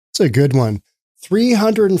a good one.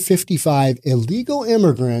 355 illegal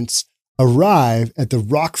immigrants arrive at the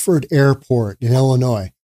Rockford airport in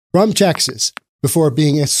Illinois from Texas before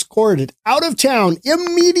being escorted out of town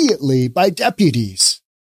immediately by deputies.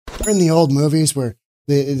 In the old movies where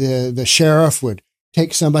the sheriff would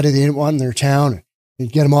take somebody they didn't want in their town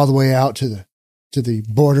and get them all the way out to the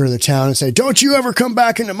border of the town and say, "Don't you ever come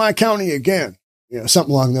back into my county again."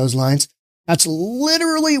 Something along those lines. That's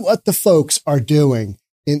literally what the folks are doing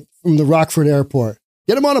from the Rockford airport.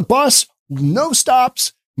 Get them on a bus, no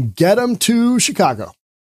stops, get them to Chicago.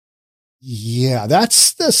 Yeah,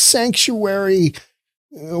 that's the sanctuary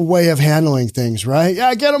way of handling things, right?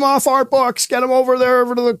 Yeah, get them off our books, get them over there,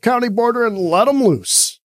 over to the county border and let them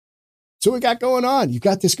loose. So we got going on. You've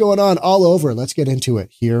got this going on all over. Let's get into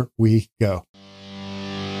it. Here we go.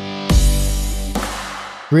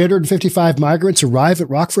 355 migrants arrive at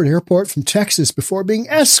Rockford Airport from Texas before being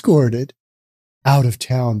escorted out of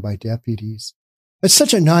town by deputies. It's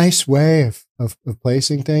such a nice way of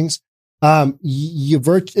placing things.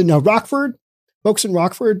 Rockford, folks in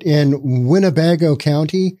Rockford in Winnebago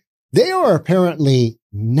County, they are apparently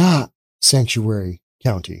not sanctuary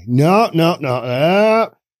county. No.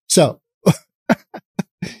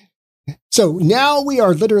 So now we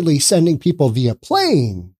are literally sending people via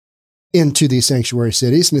plane into these sanctuary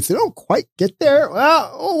cities. And if they don't quite get there,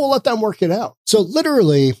 we'll let them work it out. So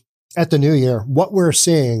literally at the new year, what we're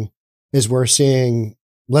seeing is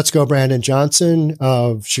Let's Go Brandon Johnson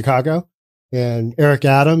of Chicago and Eric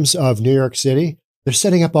Adams of New York City. They're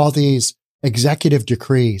setting up all these executive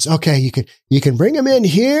decrees. Okay, you can bring them in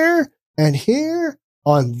here and here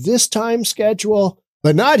on this time schedule,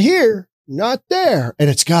 but not here, not there. And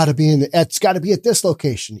it's got to be at this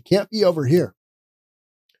location. It can't be over here.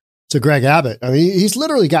 So Greg Abbott, I mean, he's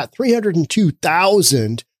literally got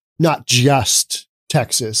 302,000, not just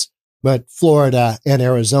Texas, but Florida and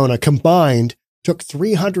Arizona combined took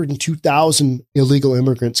 302,000 illegal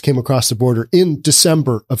immigrants came across the border in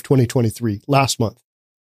December of 2023, last month.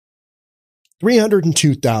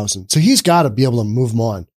 302,000. So he's got to be able to move them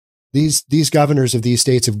on. These governors of these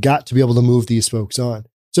states have got to be able to move these folks on.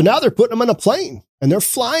 So now they're putting them on a plane and they're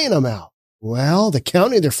flying them out. Well, the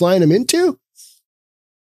county they're flying them into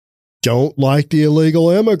don't like the illegal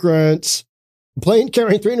immigrants. A plane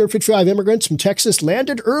carrying 355 immigrants from Texas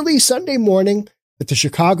landed early Sunday morning at the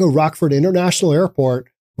Chicago Rockford International Airport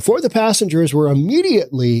before the passengers were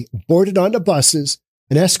immediately boarded onto buses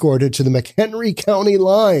and escorted to the McHenry County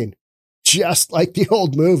line, just like the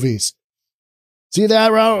old movies. See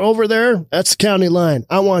that route over there? That's the county line.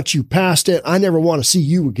 I want you past it. I never want to see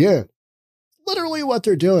you again. Literally what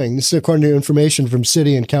they're doing. This is according to information from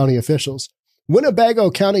city and county officials.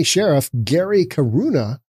 Winnebago County Sheriff Gary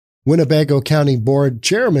Caruna, Winnebago County Board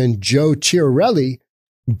Chairman Joe Chiarelli,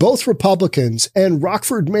 both Republicans, and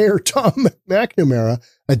Rockford Mayor Tom McNamara,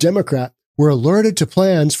 a Democrat, were alerted to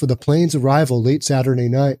plans for the plane's arrival late Saturday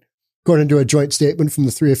night. According to a joint statement from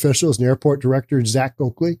the three officials and airport director Zach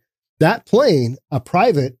Oakley, that plane, a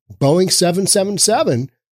private Boeing 777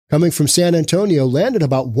 coming from San Antonio, landed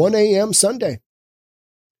about 1 a.m. Sunday.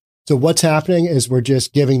 So what's happening is we're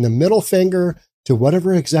just giving the middle finger to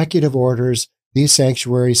whatever executive orders these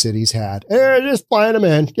sanctuary cities had. They're just flying them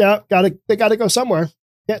in. Yeah, they got to go somewhere.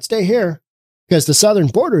 Can't stay here because the southern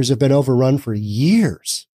borders have been overrun for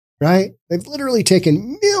years, right? They've literally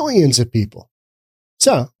taken millions of people.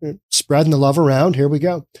 So spreading the love around. Here we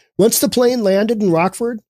go. Once the plane landed in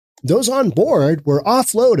Rockford, those on board were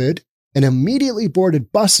offloaded and immediately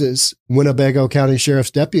boarded buses. Winnebago County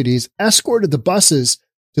Sheriff's deputies escorted the buses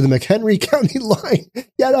to the McHenry County line.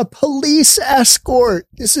 Yet a police escort.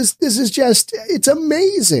 This is just, it's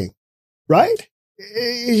amazing, right?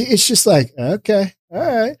 It's just like, okay, all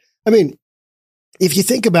right. I mean, if you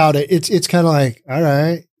think about it, it's kind of like, all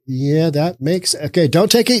right, yeah, that makes, okay,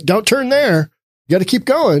 don't turn there. You got to keep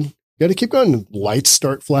going. Lights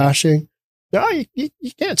start flashing. No, you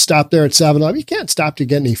can't stop there at 7-Eleven. You can't stop to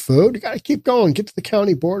get any food. You got to keep going, get to the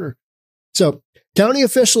county border. So county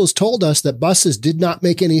officials told us that buses did not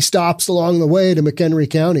make any stops along the way to McHenry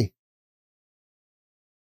County.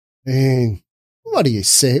 And what do you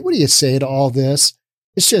say? What do you say to all this?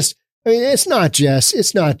 It's just, I mean, it's not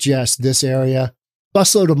just this area.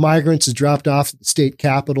 Busload of migrants is dropped off at the state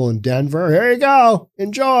capitol in Denver. Here you go.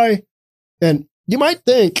 Enjoy. And you might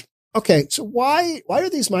think, okay, so why are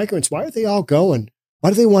these migrants, why are they all going? Why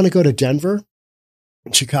do they want to go to Denver,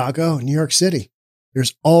 Chicago, and New York City?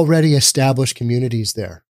 There's already established communities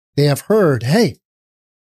there. They have heard, hey,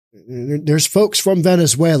 there's folks from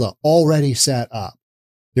Venezuela already set up.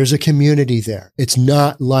 There's a community there. It's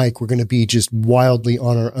not like we're going to be just wildly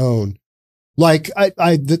on our own. Like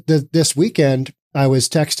this weekend, I was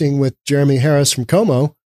texting with Jeremy Harris from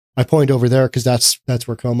Como. I point over there because that's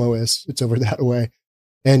where Como is. It's over that way.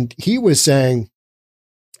 And he was saying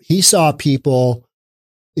he saw people,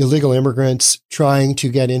 illegal immigrants, trying to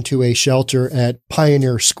get into a shelter at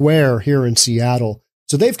Pioneer Square here in Seattle.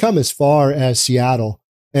 So they've come as far as Seattle.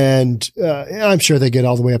 And I'm sure they get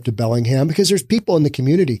all the way up to Bellingham because there's people in the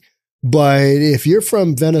community. But if you're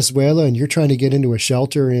from Venezuela and you're trying to get into a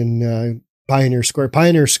shelter in Pioneer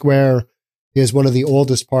Square is one of the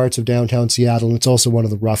oldest parts of downtown Seattle, and it's also one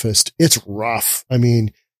of the roughest. It's rough. I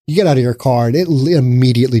mean, you get out of your car and it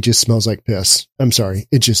immediately just smells like piss. I'm sorry.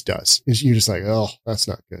 It just does. You're just like, oh, that's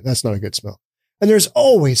not good. That's not a good smell. And there's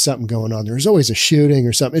always something going on. There's always a shooting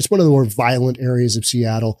or something. It's one of the more violent areas of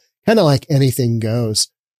Seattle, kind of like anything goes.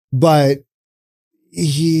 But,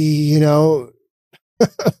 you know,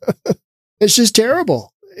 it's just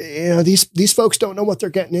terrible. You know, these folks don't know what they're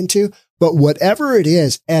getting into, but whatever it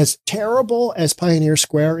is, as terrible as Pioneer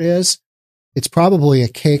Square is, it's probably a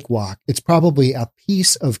cakewalk. It's probably a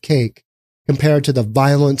piece of cake compared to the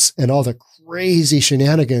violence and all the crazy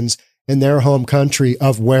shenanigans in their home country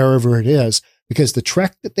of wherever it is, because the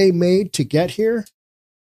trek that they made to get here,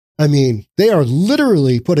 I mean, they are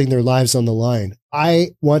literally putting their lives on the line.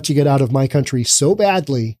 I want to get out of my country so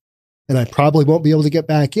badly, and I probably won't be able to get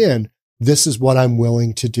back in. This is what I'm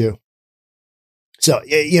willing to do. So,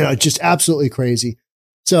 you know, just absolutely crazy.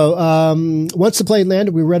 So once the plane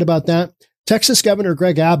landed, we read about that. Texas Governor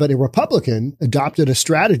Greg Abbott, a Republican, adopted a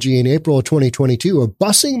strategy in April of 2022 of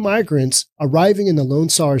busing migrants arriving in the Lone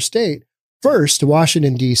Star State first to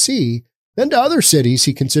Washington, D.C., then to other cities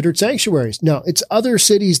he considered sanctuaries. Now, it's other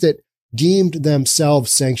cities that deemed themselves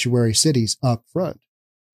sanctuary cities up front,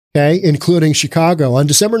 okay, including Chicago. On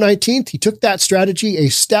December 19th, he took that strategy a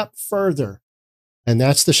step further. And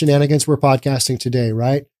that's the shenanigans we're podcasting today,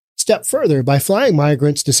 right? Step further by flying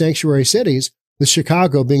migrants to sanctuary cities, with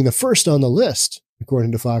Chicago being the first on the list,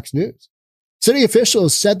 according to Fox News. City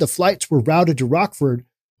officials said the flights were routed to Rockford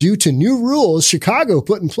due to new rules Chicago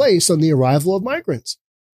put in place on the arrival of migrants.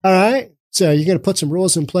 All right. So you're going to put some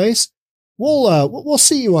rules in place. We'll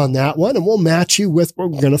see you on that one, and we'll match you with, we're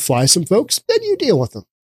going to fly some folks. Then you deal with them,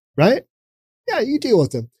 right? Yeah, you deal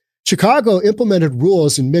with them. Chicago implemented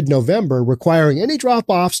rules in mid-November requiring any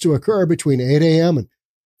drop-offs to occur between 8 a.m. and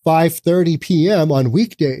 5:30 p.m. on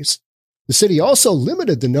weekdays. The city also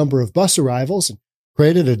limited the number of bus arrivals and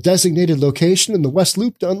created a designated location in the West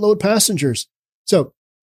Loop to unload passengers. So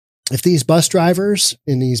if these bus drivers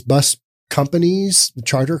in these bus companies, the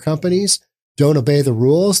charter companies, don't obey the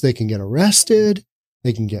rules, they can get arrested,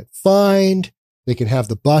 they can get fined, they can have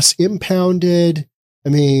the bus impounded. I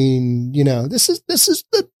mean, you know, this is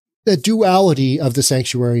the duality of the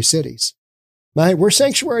sanctuary cities, right? We're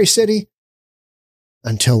sanctuary city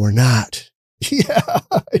until we're not. Yeah,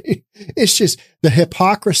 it's just the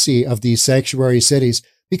hypocrisy of these sanctuary cities,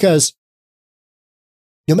 because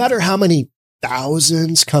no matter how many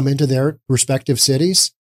thousands come into their respective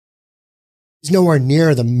cities, it's nowhere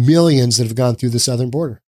near the millions that have gone through the southern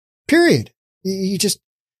border, period.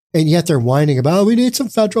 And yet they're whining about, oh, we need some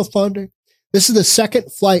federal funding. This is the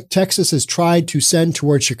second flight Texas has tried to send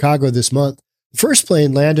towards Chicago this month. The first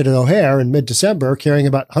plane landed at O'Hare in mid-December, carrying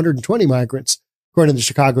about 120 migrants, according to the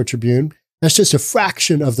Chicago Tribune. That's just a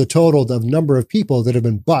fraction of the total of number of people that have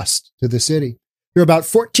been bused to the city. There are about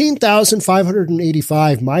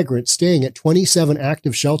 14,585 migrants staying at 27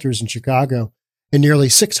 active shelters in Chicago, and nearly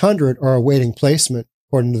 600 are awaiting placement,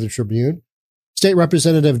 according to the Tribune. State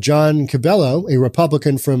Representative John Cabello, a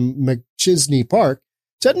Republican from McChisney Park,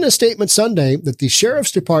 said in a statement Sunday that the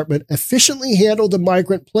Sheriff's Department efficiently handled the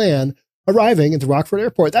migrant plan arriving at the Rockford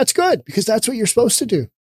Airport. That's good, because that's what you're supposed to do.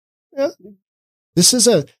 Yeah. This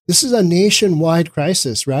is a nationwide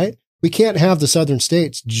crisis, right? We can't have the southern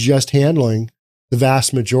states just handling the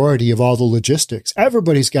vast majority of all the logistics.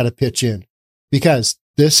 Everybody's got to pitch in, because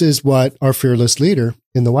this is what our fearless leader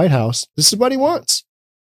in the White House, this is what he wants.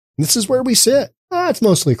 This is where we sit. It's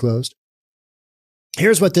mostly closed.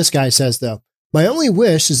 Here's what this guy says, though. My only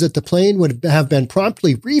wish is that the plane would have been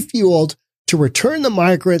promptly refueled to return the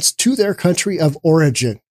migrants to their country of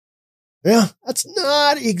origin. Yeah, that's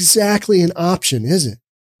not exactly an option, is it?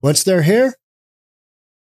 Once they're here,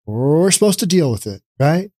 we're supposed to deal with it,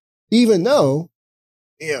 right? Even though,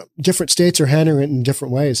 you know, different states are handling it in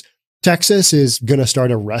different ways. Texas is going to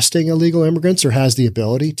start arresting illegal immigrants, or has the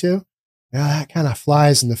ability to. Yeah, that kind of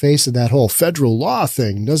flies in the face of that whole federal law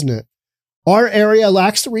thing, doesn't it? Our area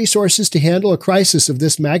lacks the resources to handle a crisis of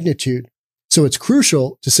this magnitude, so it's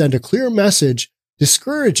crucial to send a clear message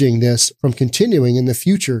discouraging this from continuing in the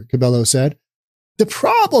future, Cabello said. The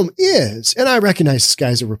problem is, and I recognize this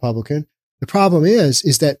guy's a Republican, the problem is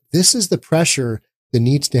that this is the pressure that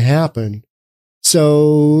needs to happen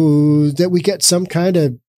so that we get some kind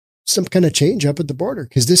of change up at the border.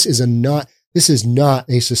 Cause this is not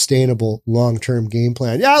a sustainable long-term game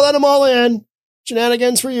plan. Yeah, let them all in.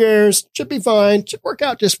 Shenanigans for years. Should be fine. Should work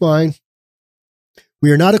out just fine.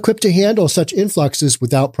 We are not equipped to handle such influxes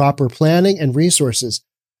without proper planning and resources.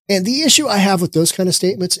 And the issue I have with those kind of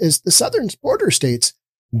statements is the southern border states,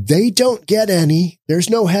 they don't get any. There's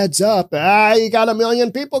no heads up. You got 1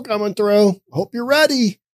 million people coming through. Hope you're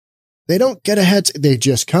ready. They don't get a heads. They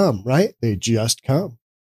just come, right? They just come.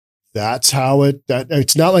 That's how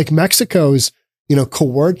it's not like Mexico's,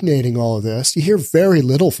 coordinating all of this. You hear very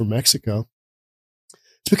little from Mexico.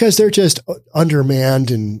 It's because they're just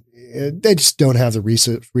undermanned and they just don't have the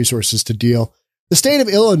resources to deal. The state of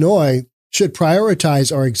Illinois should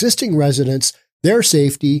prioritize our existing residents, their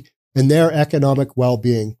safety, and their economic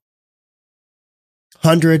well-being.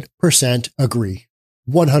 100% agree.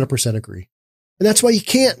 100% agree. And that's why you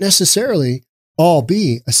can't necessarily all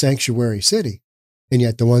be a sanctuary city. And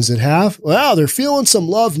yet the ones that have, well, they're feeling some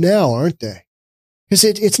love now, aren't they? Because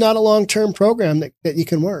it's not a long-term program that you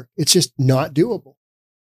can work. It's just not doable.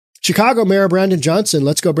 Chicago Mayor Brandon Johnson,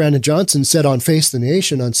 let's go Brandon Johnson, said on Face the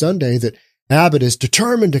Nation on Sunday that Abbott is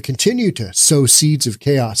determined to continue to sow seeds of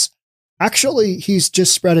chaos. Actually, he's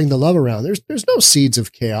just spreading the love around. There's no seeds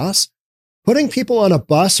of chaos. Putting people on a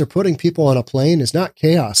bus or putting people on a plane is not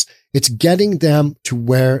chaos. It's getting them to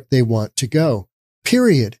where they want to go,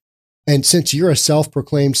 period. And since you're a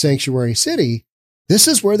self-proclaimed sanctuary city, this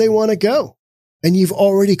is where they want to go. And you've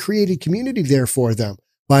already created community there for them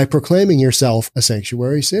by proclaiming yourself a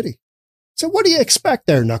sanctuary city. So what do you expect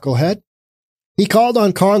there, knucklehead? He called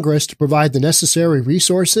on Congress to provide the necessary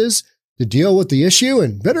resources to deal with the issue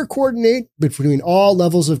and better coordinate between all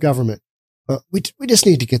levels of government. We just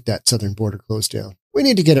need to get that southern border closed down. We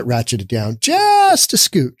need to get it ratcheted down just a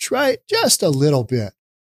scooch, right? Just a little bit.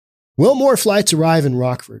 Will more flights arrive in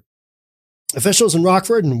Rockford? Officials in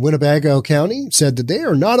Rockford and Winnebago County said that they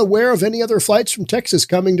are not aware of any other flights from Texas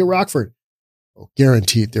coming to Rockford. Oh,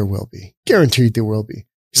 guaranteed there will be. Guaranteed there will be.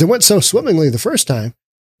 Because it went so swimmingly the first time.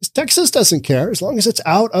 Texas doesn't care as long as it's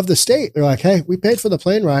out of the state. They're like, hey, we paid for the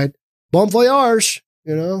plane ride. Bon voyage,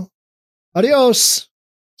 Adios.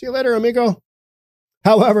 See you later, amigo.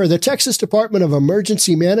 However, the Texas Department of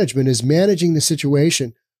Emergency Management is managing the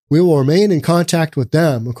situation. We will remain in contact with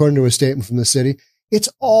them, according to a statement from the city. It's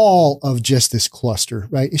all of just this cluster,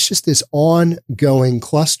 right? It's just this ongoing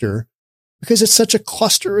cluster because it's such a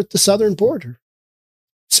cluster at the southern border.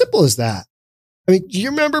 Simple as that. I mean, do you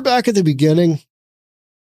remember back at the beginning?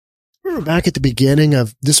 Remember back at the beginning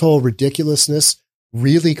of this whole ridiculousness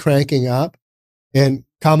really cranking up, and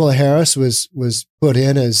Kamala Harris was put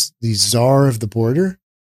in as the czar of the border,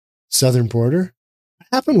 southern border. What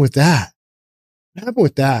happened with that? What happened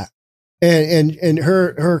with that? And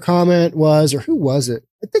her comment was, or who was it?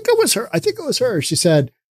 I think it was her. She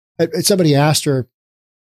said, somebody asked her,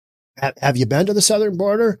 have you been to the southern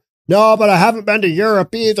border? No, but I haven't been to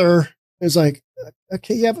Europe either. It's like,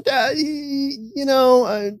 okay, yeah, but this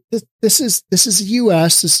is the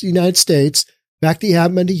U.S., this is the United States. The fact that you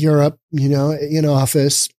haven't been to Europe, in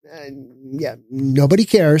office, yeah, nobody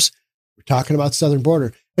cares. We're talking about the southern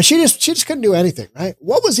border, and she just couldn't do anything, right?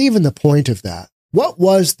 What was even the point of that? What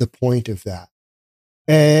was the point of that?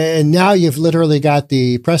 And now you've literally got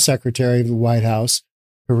the press secretary of the White House,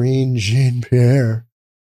 Karine Jean-Pierre,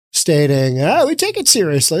 stating, we take it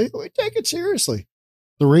seriously. We take it seriously.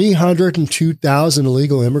 302,000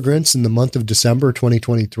 illegal immigrants in the month of December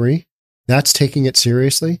 2023. That's taking it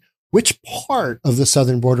seriously. Which part of the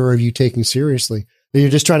southern border are you taking seriously? Are you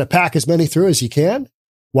just trying to pack as many through as you can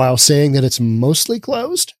while saying that it's mostly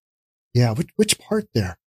closed? Yeah, which part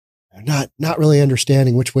there? Not really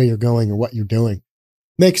understanding which way you're going or what you're doing.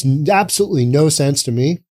 Makes absolutely no sense to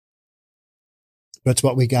me. That's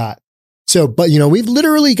what we got. So, but we've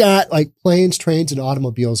literally got like planes, trains, and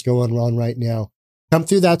automobiles going on right now. Come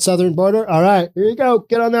through that southern border. All right, here you go.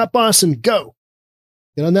 Get on that bus and go.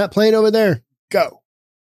 Get on that plane over there. Go.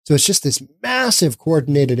 So it's just this massive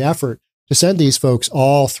coordinated effort to send these folks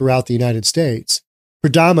all throughout the United States,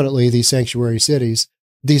 predominantly these sanctuary cities.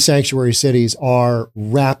 These sanctuary cities are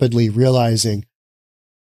rapidly realizing,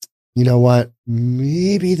 you know what,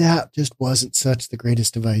 maybe that just wasn't such the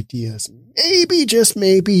greatest of ideas. Maybe, just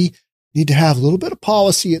maybe, need to have a little bit of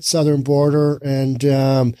policy at southern border. And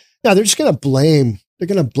now they're just going to blame,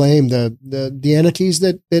 the entities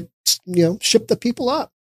that ship the people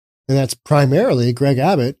up. And that's primarily Greg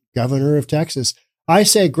Abbott, governor of Texas. I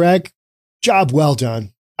say, Greg, job well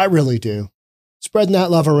done. I really do. Spreading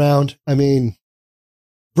that love around. I mean,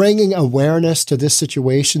 bringing awareness to this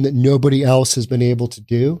situation that nobody else has been able to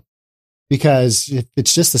do because if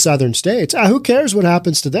it's just the southern states, who cares what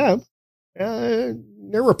happens to them?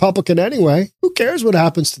 They're Republican anyway. Who cares what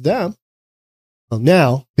happens to them? Well,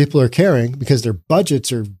 now people are caring because their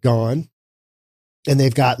budgets are gone and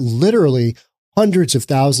they've got literally hundreds of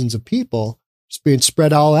thousands of people just being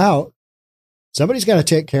spread all out. Somebody's got to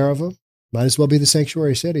take care of them. Might as well be the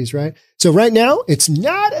sanctuary cities, right? So right now, it's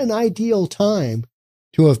not an ideal time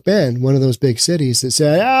to have been one of those big cities that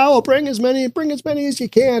said, well, bring as many as you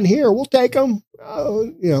can here. We'll take them.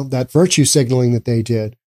 That virtue signaling that they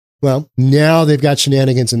did. Well, now they've got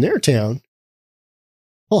shenanigans in their town.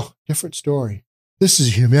 Oh, different story. This is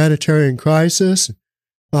a humanitarian crisis.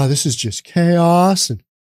 This is just chaos. And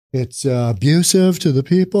it's abusive to the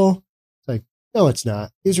people. It's like, no, it's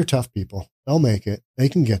not. These are tough people. They'll make it. They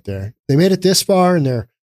can get there. They made it this far in their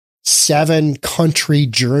 7-country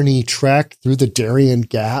journey trek through the Darien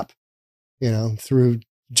Gap, through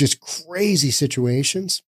just crazy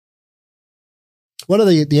situations. One of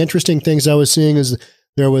the interesting things I was seeing is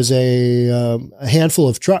there was a handful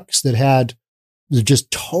of trucks that had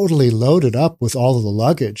just totally loaded up with all of the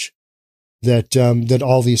luggage that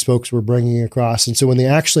all these folks were bringing across. And so when they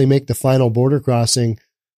actually make the final border crossing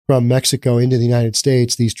from Mexico into the United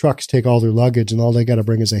States, these trucks take all their luggage and all they got to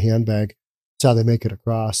bring is a handbag. That's how they make it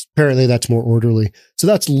across. Apparently that's more orderly. So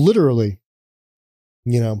that's literally,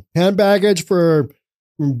 hand baggage for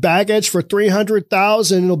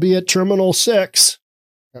 300,000. It'll be at Terminal 6.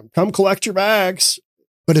 Come collect your bags.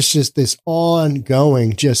 But it's just this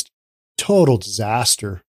ongoing, just total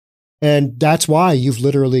disaster. And that's why you've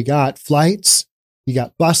literally got flights. You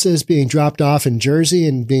got buses being dropped off in Jersey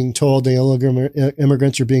and being told, the illegal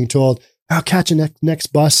immigrants are being told, catch the next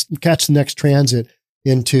bus, catch the next transit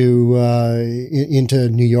into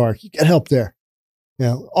New York. You get help there.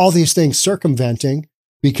 All these things circumventing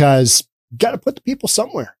because you got to put the people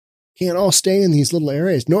somewhere. Can't all stay in these little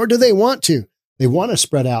areas, nor do they want to. They want to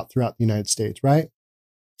spread out throughout the United States, right?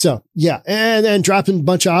 So, yeah. And then dropping a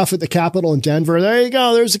bunch off at the Capitol in Denver. There you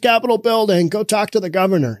go. There's the Capitol building. Go talk to the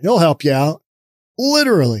governor. He'll help you out.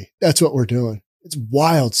 Literally, that's what we're doing. It's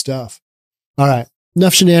wild stuff. All right.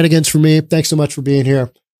 Enough shenanigans for me. Thanks so much for being here.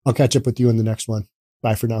 I'll catch up with you in the next one.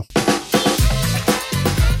 Bye for now.